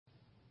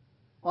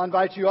I'll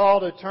invite you all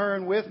to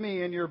turn with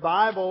me in your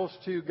Bibles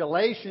to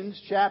Galatians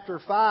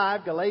chapter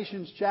 5.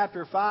 Galatians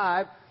chapter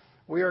 5.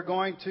 We are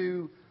going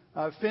to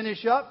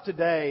finish up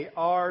today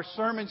our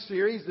sermon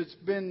series that's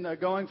been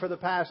going for the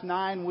past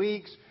 9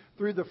 weeks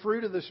through the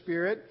fruit of the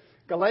Spirit.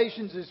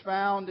 Galatians is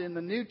found in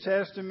the New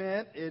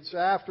Testament. It's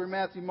after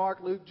Matthew, Mark,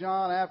 Luke,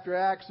 John, after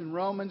Acts and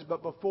Romans,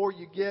 but before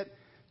you get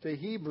to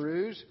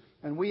Hebrews.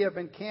 And we have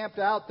been camped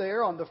out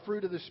there on the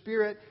fruit of the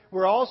Spirit.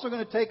 We're also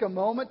going to take a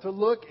moment to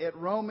look at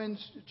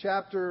Romans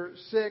chapter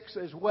 6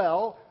 as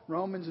well.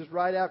 Romans is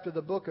right after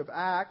the book of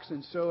Acts.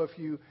 And so if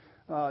you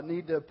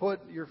need to put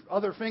your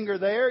other finger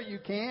there, you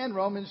can.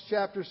 Romans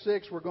chapter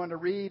 6 we're going to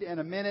read in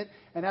a minute.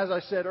 And as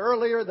I said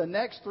earlier, the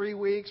next 3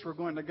 weeks we're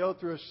going to go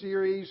through a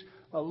series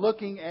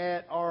looking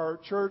at our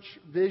church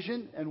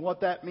vision and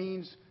what that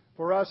means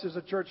for us as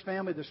a church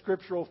family, the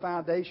scriptural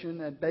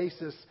foundation and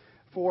basis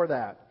for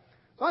that.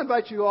 I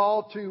invite you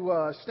all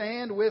to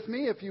stand with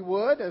me, if you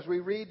would, as we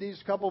read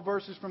these couple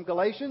verses from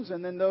Galatians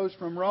and then those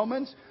from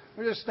Romans.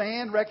 We just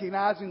stand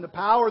recognizing the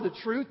power, the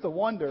truth, the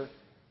wonder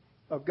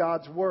of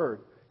God's Word.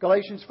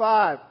 Galatians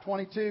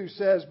 5:22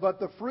 says, "But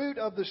the fruit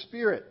of the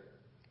Spirit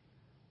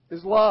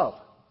is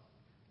love,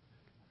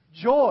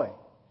 joy,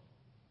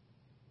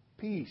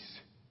 peace,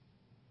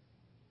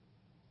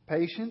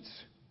 patience,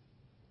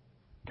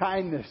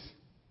 kindness,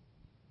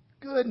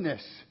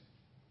 goodness,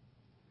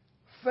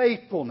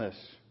 faithfulness,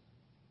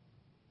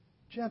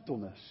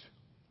 gentleness,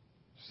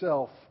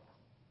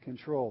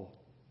 self-control."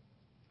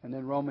 And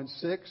then Romans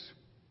 6,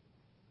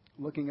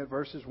 looking at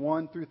verses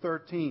 1 through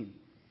 13.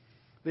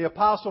 The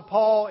Apostle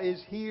Paul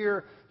is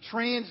here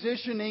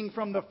transitioning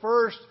from the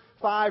first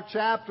 5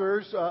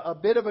 chapters, a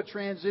bit of a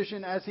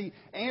transition as he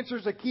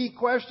answers a key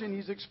question.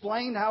 He's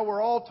explained how we're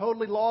all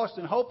totally lost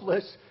and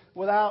hopeless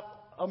without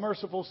a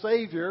merciful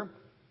Savior.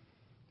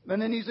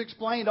 And then he's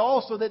explained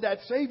also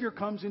that Savior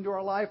comes into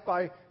our life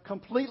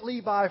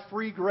completely by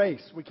free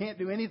grace. We can't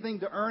do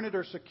anything to earn it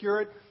or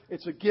secure it.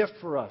 It's a gift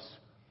for us.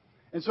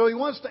 And so he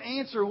wants to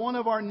answer one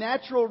of our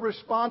natural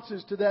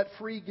responses to that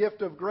free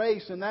gift of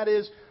grace, and that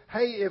is,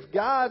 hey, if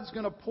God's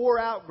going to pour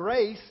out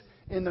grace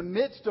in the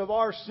midst of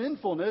our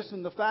sinfulness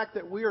and the fact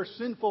that we are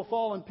sinful,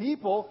 fallen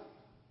people,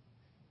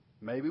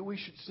 maybe we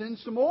should sin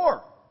some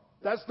more.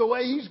 That's the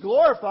way He's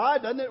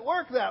glorified. Doesn't it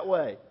work that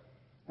way?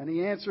 And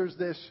he answers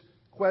this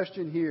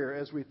question here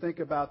as we think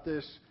about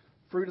this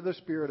fruit of the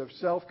Spirit of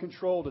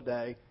self-control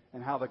today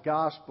and how the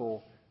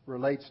gospel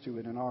relates to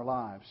it in our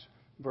lives.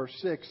 Verse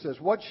 6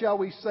 says, "What shall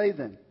we say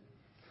then?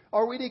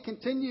 Are we to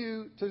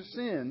continue to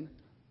sin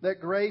that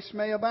grace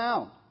may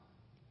abound?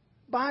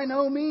 By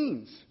no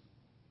means.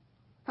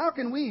 How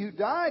can we who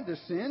died to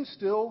sin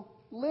still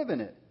live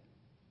in it?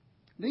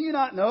 Do you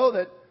not know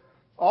that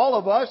all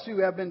of us who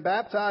have been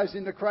baptized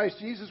into Christ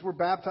Jesus were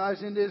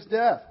baptized into His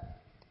death?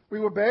 We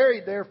were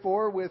buried,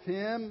 therefore, with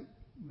Him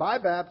by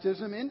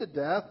baptism into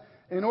death,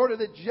 in order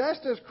that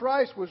just as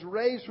Christ was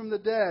raised from the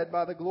dead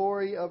by the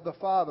glory of the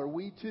Father,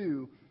 we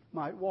too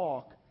might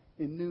walk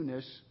in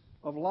newness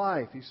of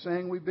life." He's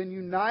saying we've been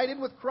united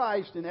with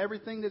Christ in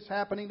everything that's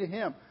happening to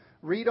Him.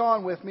 Read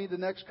on with me the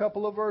next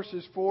couple of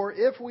verses. "For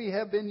if we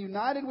have been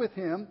united with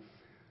Him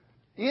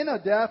in a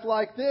death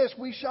like this,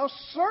 we shall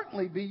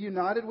certainly be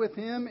united with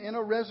Him in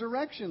a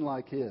resurrection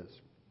like His.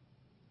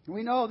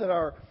 We know that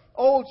our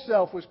old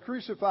self was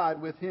crucified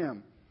with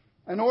Him,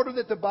 in order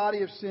that the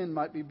body of sin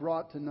might be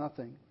brought to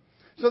nothing,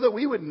 so that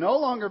we would no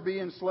longer be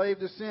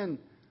enslaved to sin.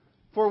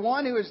 For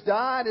one who has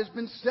died has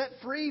been set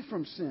free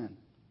from sin.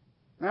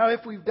 Now,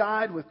 if we've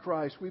died with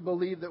Christ, we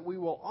believe that we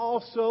will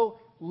also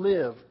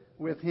live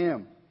with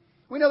Him.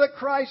 We know that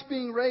Christ,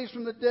 being raised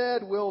from the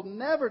dead, will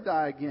never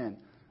die again.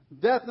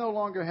 Death no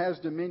longer has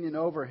dominion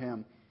over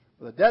Him.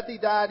 For the death He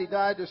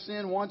died to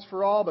sin once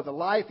for all, but the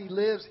life He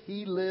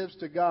lives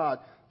to God.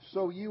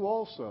 So you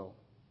also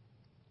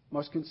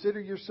must consider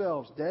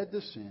yourselves dead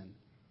to sin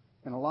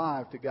and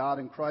alive to God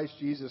in Christ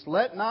Jesus.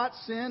 Let not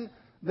sin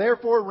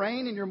therefore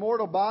reign in your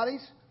mortal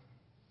bodies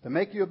to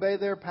make you obey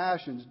their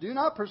passions. Do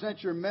not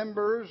present your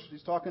members,"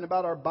 he's talking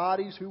about our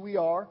bodies, who we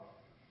are,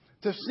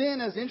 "to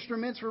sin as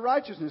instruments for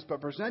righteousness,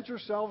 but present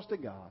yourselves to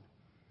God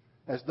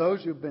as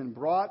those who have been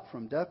brought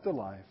from death to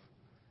life,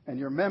 and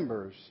your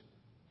members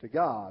to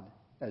God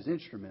as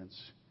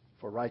instruments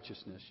for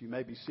righteousness." You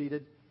may be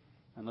seated,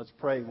 and let's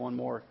pray one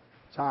more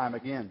time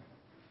again.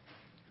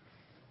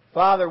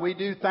 Father, we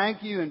do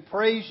thank You and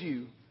praise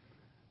You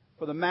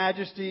for the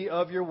majesty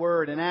of Your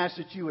Word and ask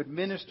that You would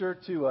minister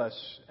to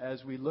us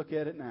as we look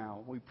at it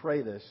now. We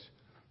pray this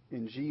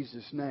in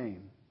Jesus'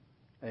 name.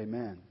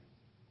 Amen.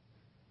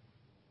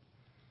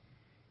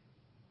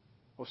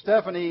 Well,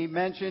 Stephanie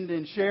mentioned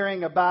in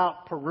sharing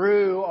about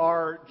Peru,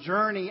 our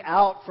journey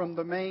out from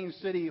the main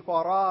city,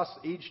 Huaraz,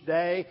 each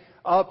day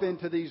up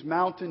into these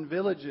mountain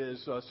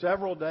villages.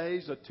 Several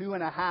days, a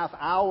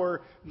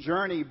 2.5-hour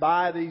journey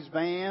by these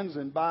vans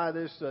and by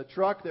this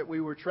truck that we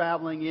were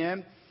traveling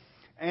in.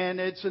 And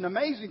it's an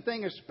amazing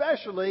thing,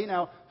 especially,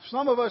 now,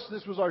 some of us,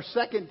 this was our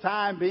second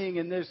time being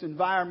in this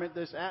environment,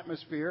 this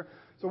atmosphere.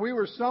 So we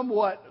were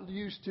somewhat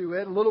used to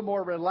it, a little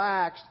more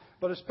relaxed.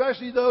 but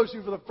especially those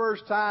who for the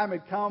first time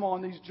had come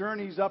on these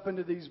journeys up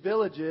into these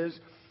villages,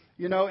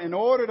 in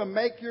order to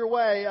make your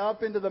way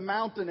up into the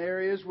mountain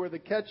areas where the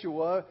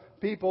Quechua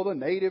people, the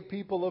native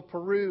people of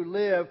Peru,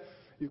 live,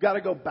 you've got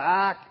to go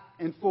back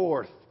and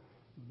forth,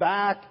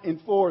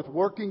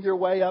 working your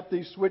way up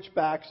these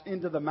switchbacks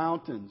into the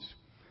mountains.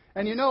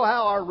 And you know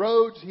how our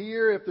roads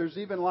here, if there's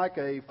even like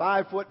a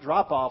 5-foot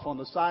drop-off on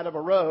the side of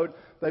a road,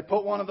 they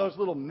put one of those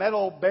little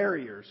metal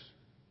barriers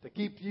to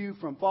keep you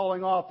from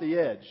falling off the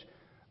edge.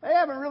 They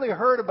haven't really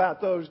heard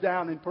about those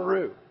down in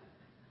Peru.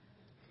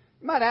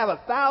 You might have a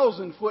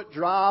 1,000-foot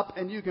drop,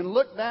 and you can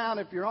look down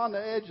if you're on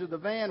the edge of the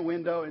van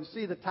window and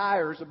see the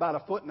tires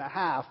about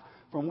 1.5 feet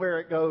from where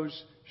it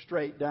goes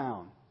straight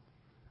down.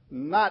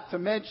 Not to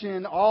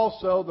mention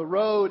also the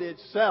road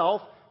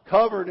itself,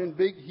 covered in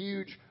big,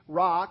 huge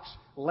rocks.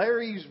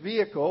 Larry's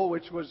vehicle,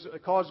 which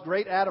caused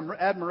great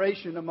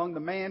admiration among the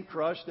man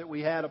crush that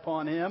we had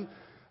upon him,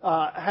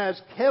 has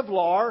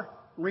Kevlar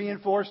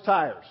reinforced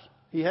tires.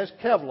 He has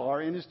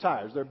Kevlar in his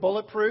tires. They're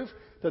bulletproof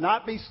to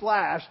not be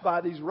slashed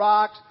by these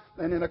rocks.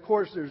 And then, of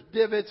course, there's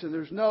divots and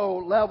there's no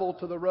level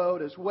to the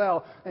road as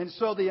well. And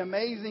so the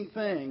amazing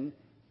thing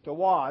to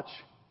watch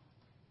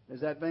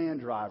is that van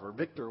driver.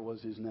 Victor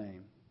was his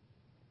name.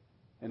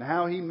 And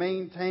how he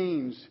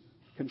maintains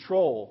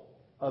control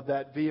of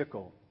that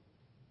vehicle.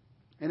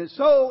 And it's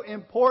so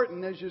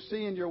important, as you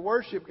see in your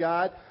worship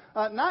guide,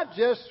 not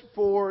just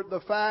for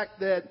the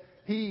fact that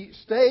he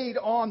stayed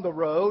on the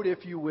road,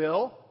 if you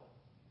will,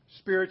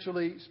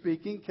 spiritually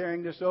speaking,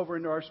 carrying this over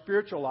into our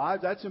spiritual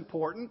lives. That's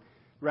important.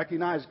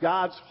 Recognize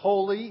God's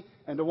holy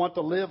and to want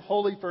to live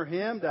holy for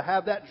Him, to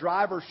have that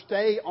driver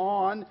stay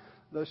on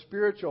the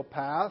spiritual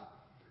path.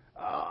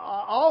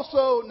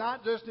 Also,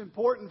 not just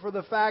important for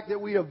the fact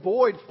that we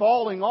avoid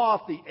falling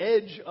off the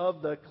edge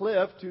of the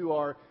cliff to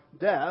our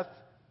death,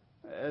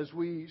 as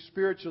we,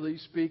 spiritually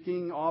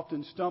speaking,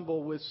 often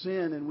stumble with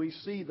sin, and we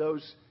see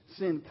those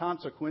sin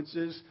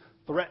consequences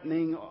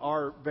threatening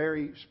our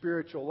very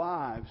spiritual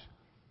lives.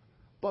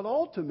 But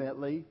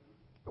ultimately,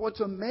 what's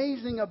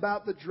amazing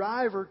about the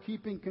driver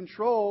keeping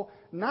control,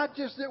 not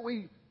just that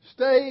we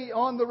stay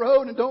on the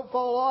road and don't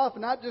fall off,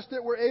 not just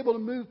that we're able to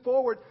move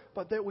forward,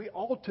 but that we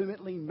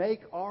ultimately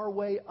make our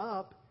way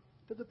up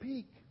to the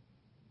peak.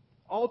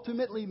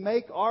 Ultimately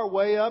make our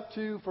way up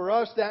to, for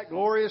us, that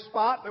glorious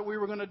spot that we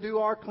were going to do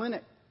our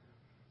clinic.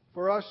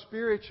 For us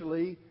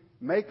spiritually,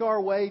 make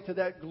our way to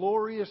that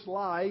glorious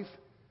life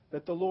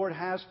that the Lord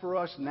has for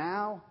us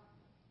now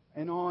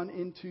and on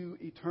into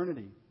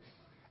eternity.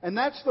 And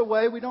that's the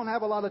way, we don't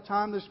have a lot of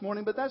time this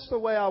morning, but that's the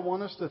way I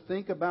want us to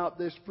think about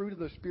this fruit of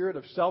the Spirit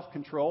of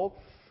self-control.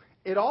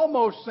 It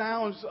almost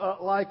sounds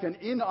like an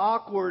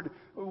inawkward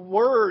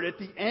word at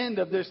the end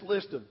of this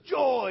list of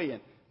joy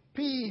and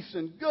peace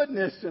and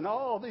goodness and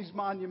all these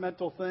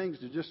monumental things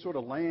to just sort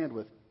of land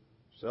with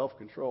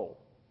self-control.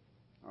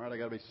 All right, I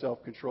got to be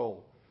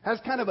self-control. Has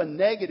kind of a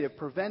negative,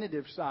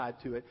 preventative side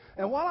to it.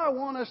 And what I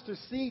want us to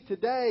see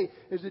today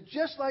is that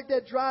just like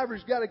that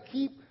driver's got to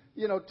keep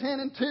 10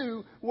 and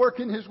 2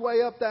 working his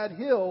way up that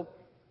hill,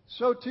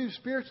 so too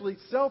spiritually,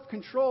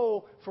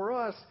 self-control for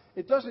us,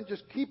 it doesn't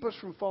just keep us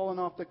from falling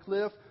off the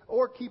cliff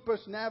or keep us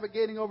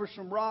navigating over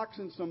some rocks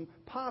and some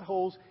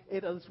potholes.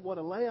 It is what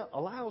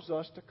allows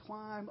us to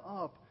climb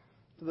up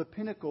to the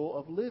pinnacle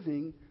of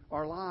living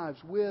our lives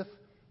with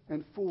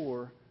and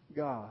for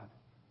God.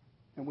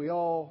 And we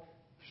all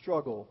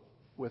struggle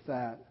with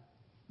that,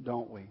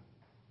 don't we?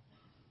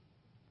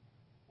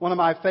 One of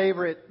my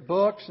favorite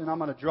books, and I'm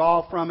going to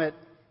draw from it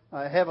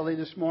heavily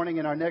this morning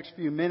in our next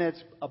few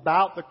minutes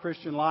about the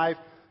Christian life,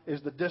 is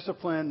The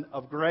Discipline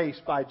of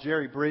Grace by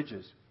Jerry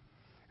Bridges.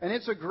 And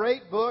it's a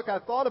great book. I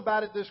thought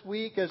about it this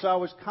week as I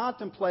was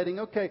contemplating,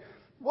 okay,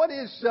 what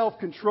is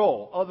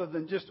self-control other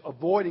than just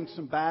avoiding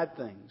some bad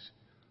things?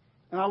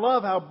 And I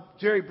love how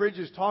Jerry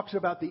Bridges talks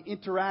about the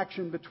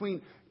interaction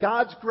between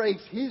God's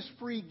grace, His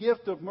free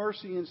gift of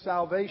mercy and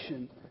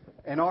salvation,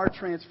 and our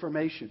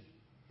transformation.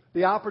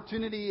 The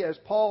opportunity, as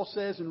Paul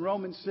says in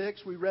Romans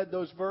 6, we read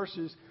those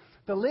verses,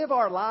 to live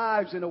our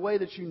lives in a way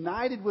that's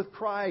united with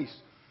Christ,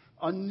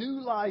 a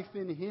new life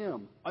in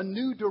Him, a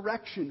new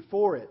direction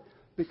for it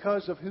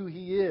because of who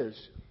He is.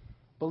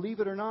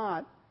 Believe it or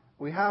not,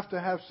 we have to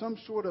have some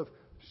sort of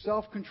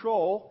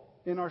self-control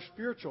in our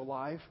spiritual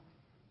life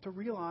to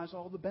realize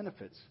all the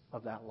benefits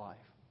of that life.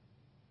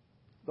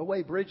 The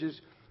way Bridges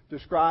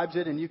describes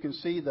it, and you can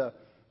see the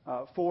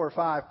 4 or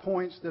 5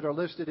 points that are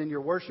listed in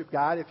your worship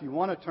guide. If you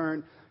want to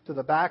turn to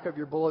the back of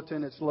your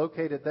bulletin, it's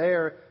located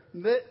there.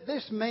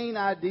 This main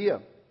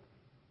idea,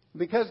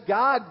 because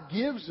God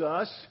gives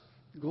us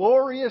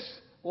glorious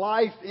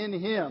life in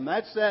Him.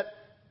 That's that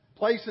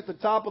place at the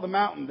top of the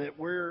mountain that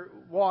we're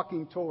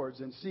walking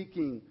towards and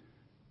seeking.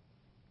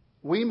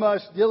 We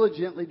must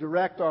diligently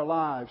direct our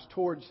lives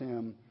towards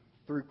Him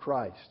through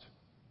Christ.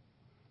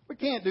 We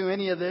can't do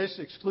any of this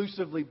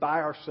exclusively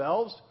by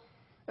ourselves.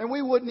 And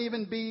we wouldn't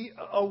even be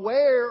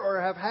aware or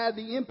have had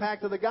the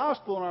impact of the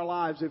gospel in our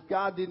lives if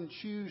God didn't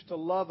choose to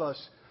love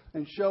us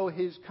and show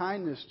His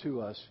kindness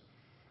to us.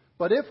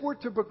 But if we're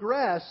to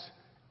progress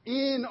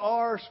in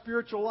our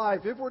spiritual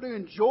life, if we're to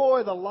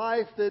enjoy the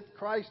life that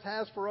Christ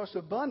has for us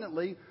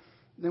abundantly,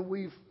 then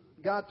we've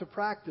got to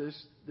practice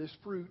this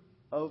fruit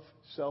of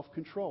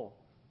self-control.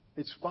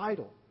 It's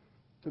vital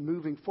to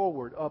moving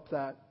forward up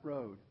that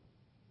road.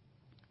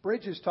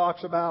 Bridges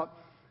talks about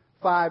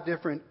 5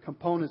 different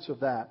components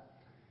of that.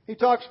 He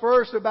talks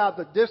first about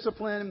the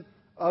discipline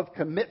of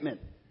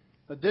commitment.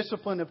 The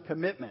discipline of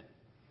commitment.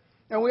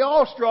 And we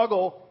all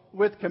struggle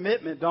with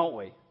commitment, don't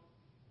we?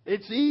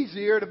 It's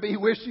easier to be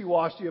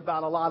wishy-washy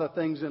about a lot of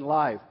things in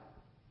life.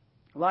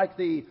 Like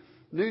the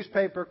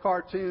newspaper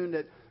cartoon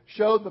that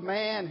showed the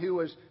man who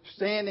was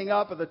standing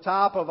up at the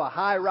top of a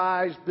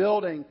high-rise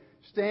building,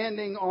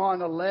 standing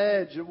on a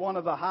ledge at one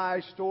of the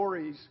high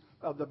stories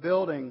of the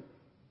building,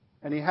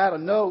 and he had a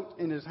note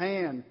in his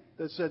hand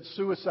that said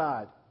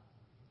suicide.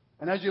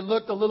 And as you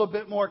looked a little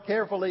bit more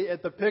carefully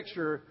at the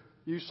picture,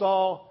 you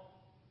saw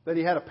that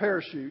he had a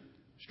parachute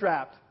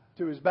strapped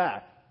to his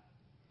back.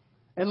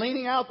 And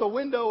leaning out the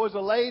window was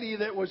a lady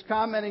that was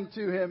commenting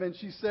to him, and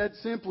she said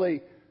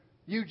simply,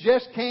 "You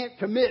just can't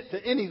commit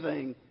to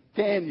anything,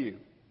 can you?"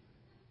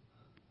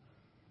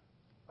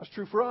 That's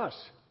true for us.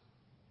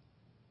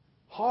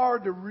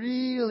 Hard to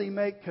really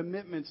make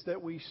commitments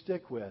that we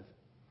stick with.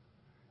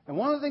 And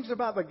one of the things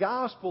about the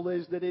gospel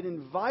is that it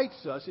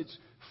invites us. It's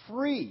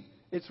free.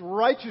 It's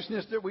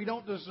righteousness that we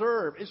don't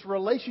deserve. It's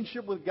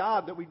relationship with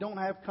God that we don't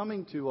have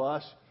coming to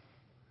us.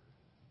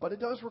 But it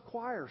does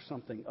require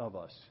something of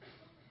us.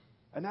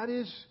 And that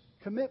is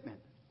commitment.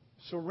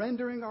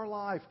 Surrendering our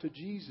life to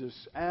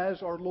Jesus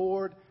as our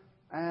Lord,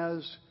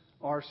 as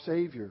our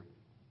Savior.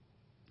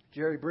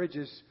 Jerry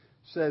Bridges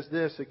says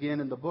this again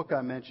in the book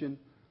I mentioned.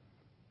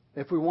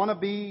 If we want to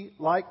be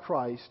like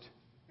Christ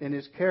in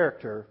His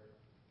character,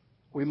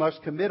 we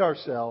must commit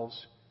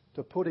ourselves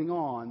to putting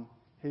on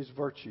His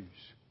virtues.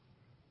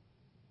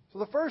 So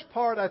the first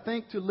part, I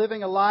think, to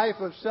living a life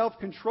of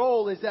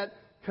self-control is that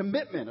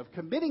commitment, of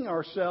committing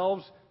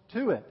ourselves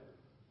to it,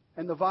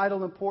 and the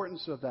vital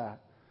importance of that.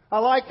 I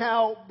like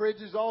how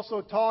Bridges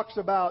also talks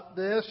about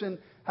this and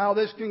how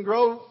this can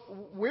grow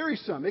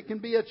wearisome. It can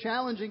be a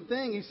challenging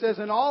thing. He says,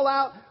 an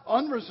all-out,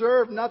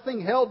 unreserved,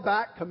 nothing held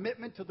back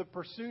commitment to the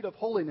pursuit of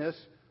holiness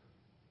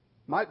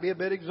might be a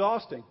bit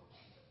exhausting.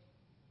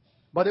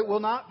 But it will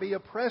not be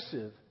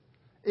oppressive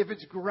if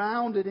it's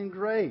grounded in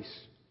grace.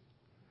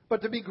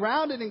 But to be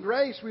grounded in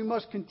grace, we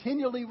must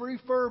continually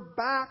refer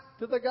back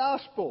to the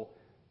gospel,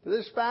 to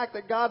this fact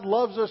that God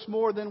loves us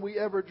more than we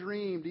ever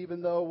dreamed,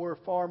 even though we're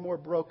far more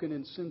broken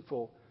and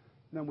sinful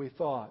than we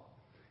thought.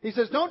 He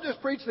says, don't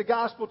just preach the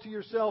gospel to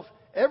yourself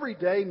every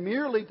day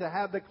merely to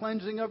have the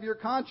cleansing of your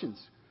conscience.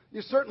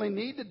 You certainly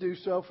need to do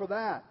so for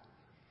that.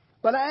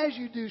 But as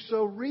you do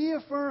so,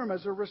 reaffirm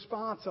as a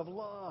response of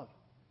love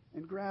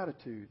and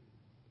gratitude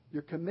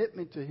your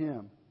commitment to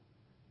Him.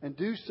 And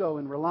do so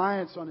in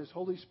reliance on His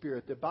Holy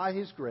Spirit, that by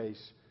His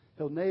grace,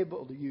 He'll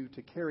enable you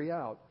to carry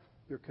out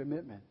your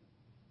commitment.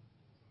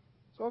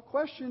 So a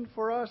question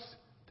for us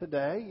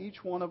today,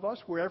 each one of us,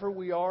 wherever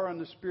we are on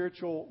the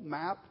spiritual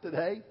map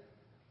today,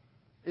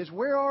 is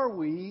where are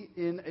we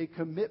in a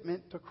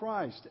commitment to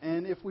Christ?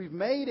 And if we've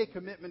made a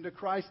commitment to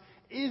Christ,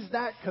 is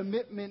that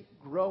commitment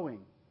growing?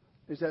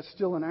 Is that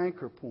still an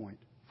anchor point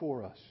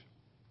for us?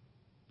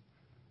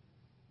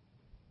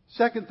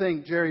 Second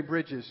thing Jerry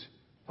Bridges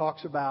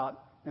talks about,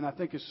 and I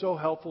think is so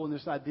helpful in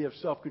this idea of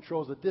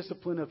self-control, is the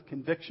discipline of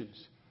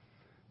convictions.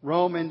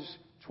 Romans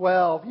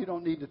 12, you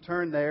don't need to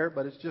turn there,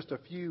 but it's just a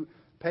few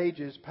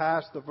pages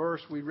past the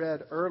verse we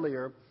read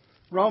earlier.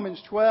 Romans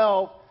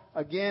 12,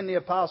 again, the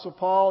Apostle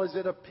Paul is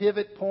at a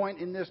pivot point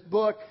in this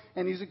book,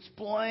 and he's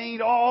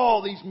explained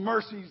all these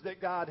mercies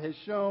that God has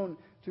shown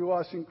to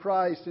us in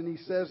Christ. And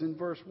he says in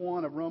verse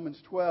 1 of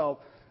Romans 12,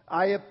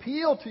 I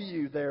appeal to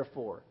you,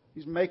 therefore.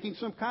 He's making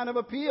some kind of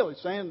appeal.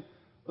 He's saying,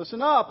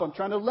 listen up, I'm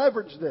trying to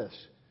leverage this.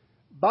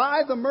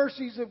 By the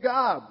mercies of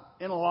God,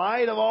 in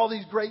light of all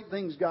these great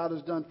things God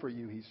has done for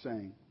you, he's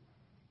saying,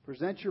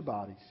 present your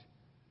bodies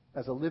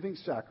as a living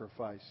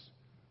sacrifice,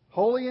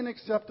 holy and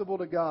acceptable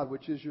to God,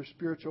 which is your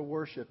spiritual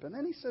worship. And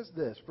then he says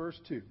this, verse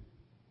 2,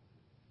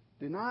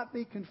 do not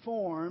be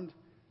conformed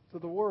to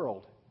the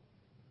world,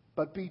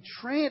 but be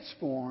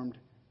transformed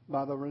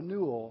by the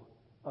renewal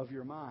of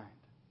your mind.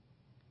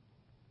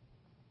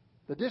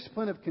 The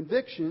discipline of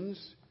convictions,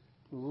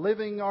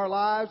 living our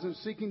lives and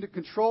seeking to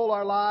control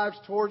our lives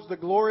towards the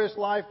glorious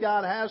life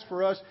God has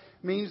for us,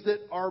 means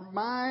that our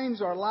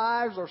minds, our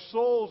lives, our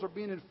souls are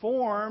being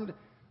informed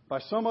by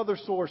some other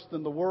source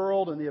than the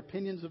world and the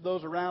opinions of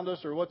those around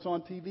us or what's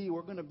on TV.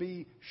 We're going to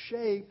be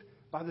shaped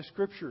by the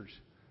Scriptures,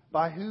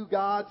 by who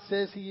God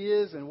says He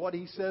is and what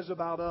He says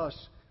about us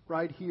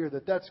right here,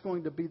 that's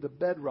going to be the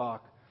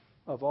bedrock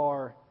of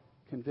our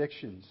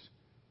convictions.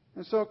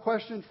 And so a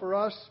question for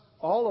us,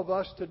 all of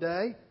us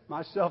today,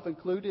 myself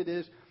included,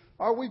 is,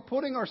 are we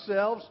putting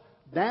ourselves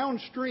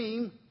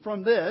downstream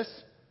from this?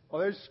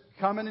 Whether it's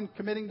coming and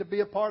committing to be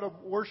a part of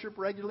worship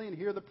regularly and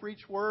hear the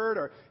preached word,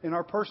 or in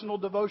our personal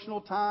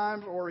devotional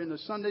times, or in the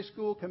Sunday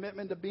school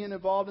commitment to being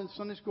involved in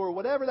Sunday school, or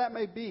whatever that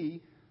may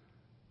be,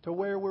 to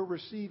where we're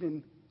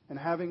receiving and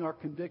having our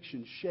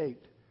convictions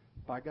shaped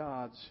by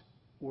God's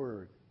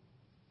Word.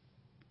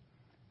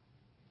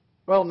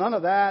 Well, none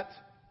of that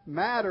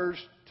matters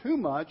too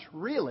much,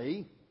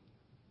 really,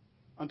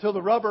 until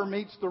the rubber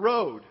meets the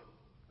road.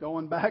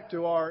 Going back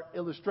to our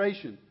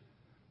illustration.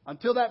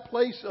 Until that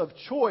place of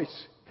choice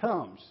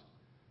comes.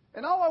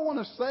 And all I want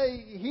to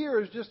say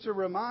here is just to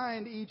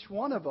remind each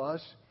one of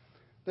us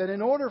that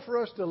in order for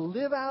us to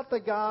live out the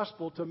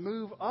gospel, to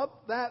move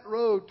up that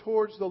road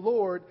towards the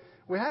Lord,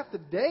 we have to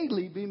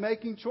daily be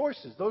making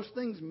choices. Those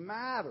things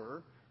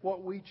matter,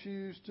 what we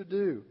choose to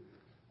do.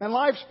 And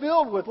life's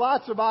filled with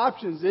lots of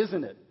options,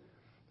 isn't it?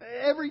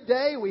 Every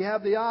day we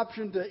have the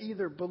option to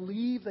either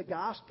believe the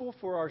gospel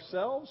for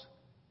ourselves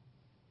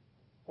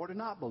or to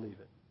not believe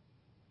it.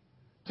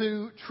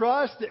 To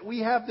trust that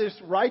we have this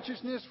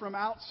righteousness from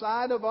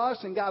outside of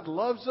us and God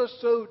loves us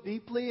so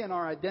deeply and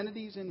our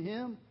identity's in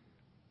Him,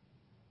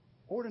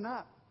 or to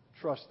not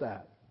trust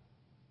that.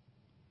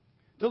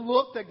 To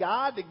look to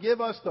God to give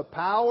us the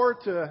power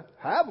to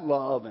have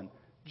love and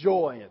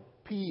joy and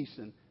peace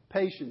and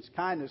patience,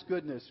 kindness,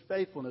 goodness,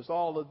 faithfulness,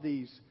 all of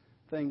these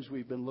things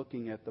we've been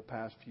looking at the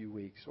past few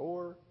weeks.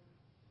 Or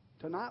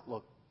to not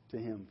look to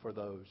Him for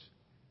those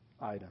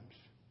items.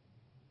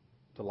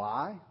 To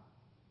lie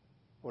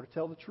or to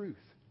tell the truth.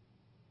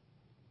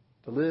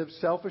 To live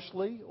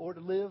selfishly or to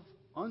live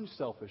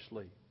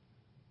unselfishly.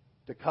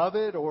 To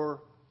covet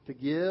or to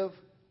give.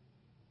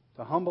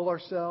 To humble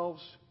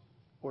ourselves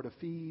or to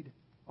feed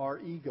our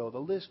ego. The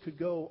list could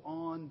go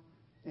on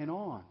and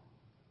on.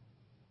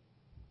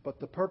 But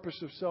the purpose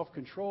of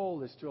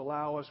self-control is to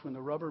allow us, when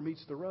the rubber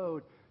meets the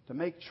road, to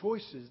make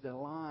choices that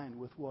align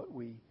with what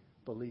we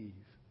believe.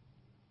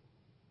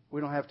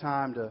 We don't have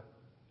time to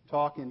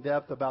talk in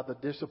depth about the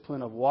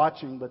discipline of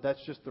watching, but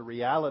that's just the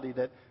reality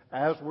that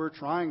as we're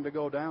trying to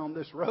go down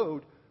this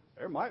road,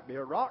 there might be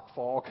a rock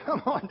fall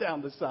come on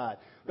down the side.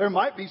 There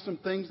might be some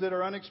things that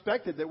are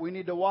unexpected that we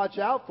need to watch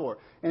out for.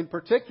 In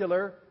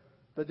particular,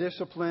 the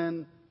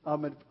discipline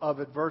of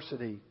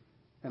adversity.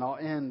 And I'll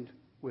end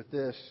with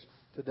this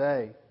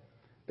today.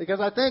 Because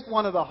I think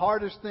one of the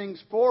hardest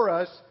things for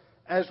us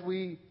as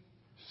we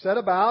set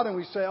about and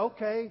we say,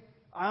 okay,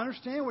 I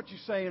understand what you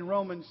say in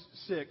Romans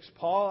 6,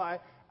 Paul.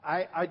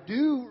 I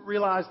do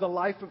realize the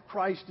life of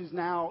Christ is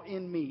now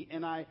in me.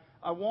 And I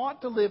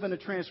want to live in a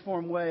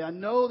transformed way. I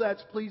know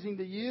that's pleasing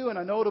to you and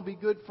I know it'll be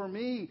good for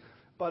me.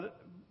 But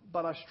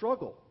I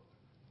struggle.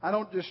 I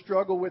don't just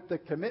struggle with the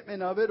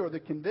commitment of it or the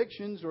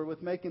convictions or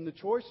with making the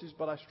choices,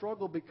 but I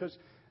struggle because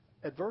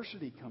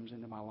adversity comes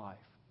into my life.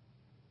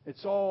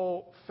 It's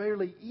all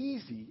fairly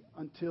easy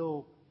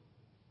until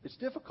it's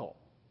difficult,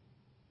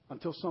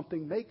 until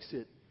something makes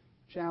it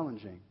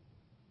challenging.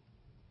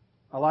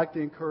 I like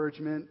the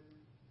encouragement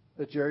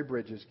that Jerry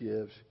Bridges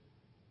gives.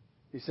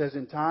 He says,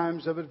 in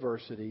times of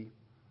adversity,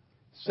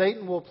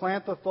 Satan will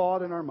plant the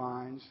thought in our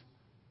minds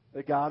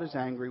that God is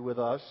angry with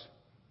us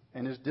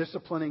and is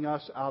disciplining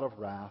us out of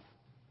wrath.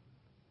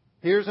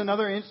 Here's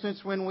another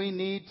instance when we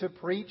need to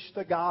preach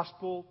the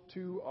gospel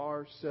to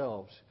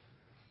ourselves.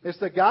 It's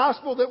the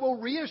gospel that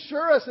will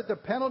reassure us that the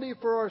penalty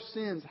for our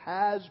sins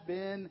has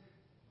been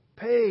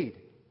paid.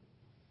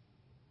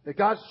 That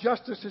God's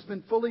justice has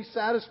been fully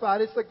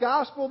satisfied. It's the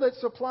gospel that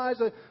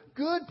supplies a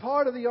good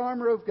part of the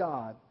armor of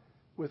God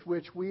with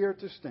which we are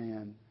to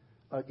stand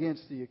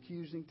against the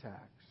accusing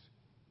attacks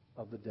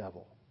of the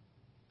devil.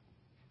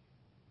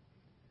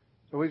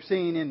 So we've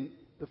seen in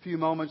the few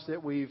moments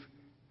that we've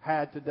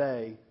had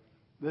today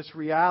this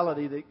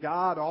reality that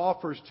God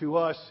offers to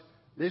us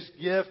this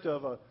gift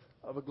of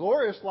a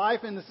glorious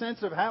life in the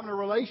sense of having a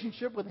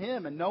relationship with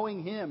Him and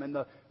knowing Him and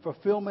the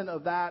fulfillment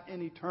of that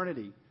in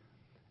eternity.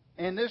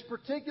 And this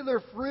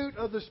particular fruit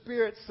of the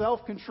Spirit,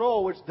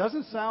 self-control, which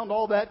doesn't sound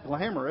all that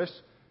glamorous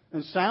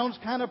and sounds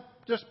kind of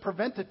just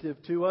preventative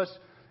to us,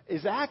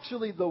 is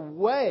actually the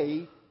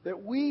way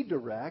that we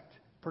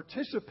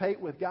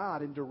participate with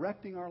God in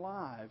directing our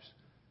lives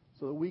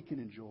so that we can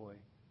enjoy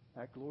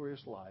that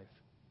glorious life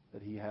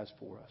that He has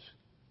for us.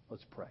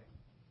 Let's pray.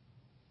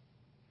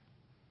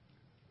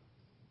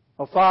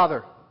 Oh,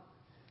 Father,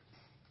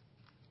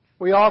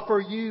 we offer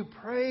You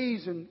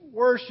praise and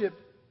worship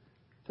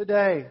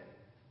today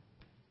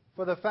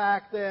for the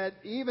fact that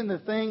even the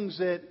things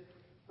that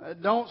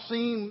don't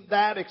seem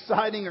that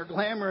exciting or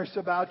glamorous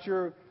about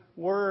Your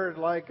Word,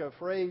 like a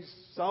phrase,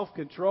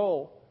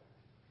 self-control,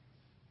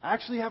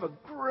 actually have a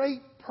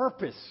great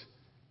purpose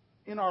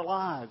in our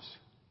lives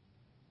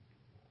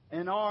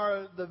and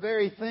are the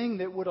very thing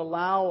that would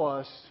allow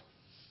us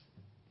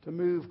to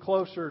move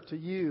closer to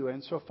You.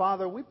 And so,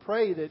 Father, we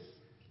pray that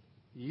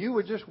You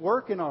would just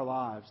work in our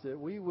lives, that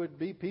we would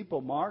be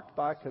people marked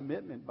by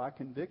commitment, by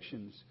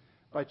convictions,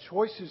 by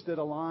choices that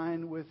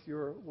align with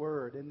Your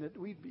Word, and that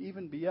we'd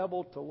even be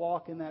able to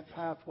walk in that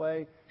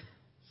pathway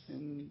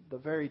in the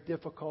very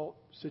difficult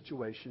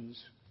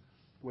situations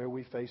where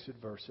we face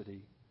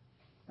adversity,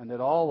 and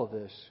that all of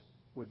this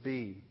would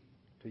be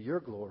to Your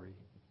glory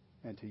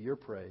and to Your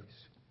praise.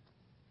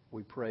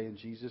 We pray in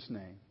Jesus'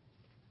 name.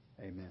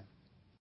 Amen.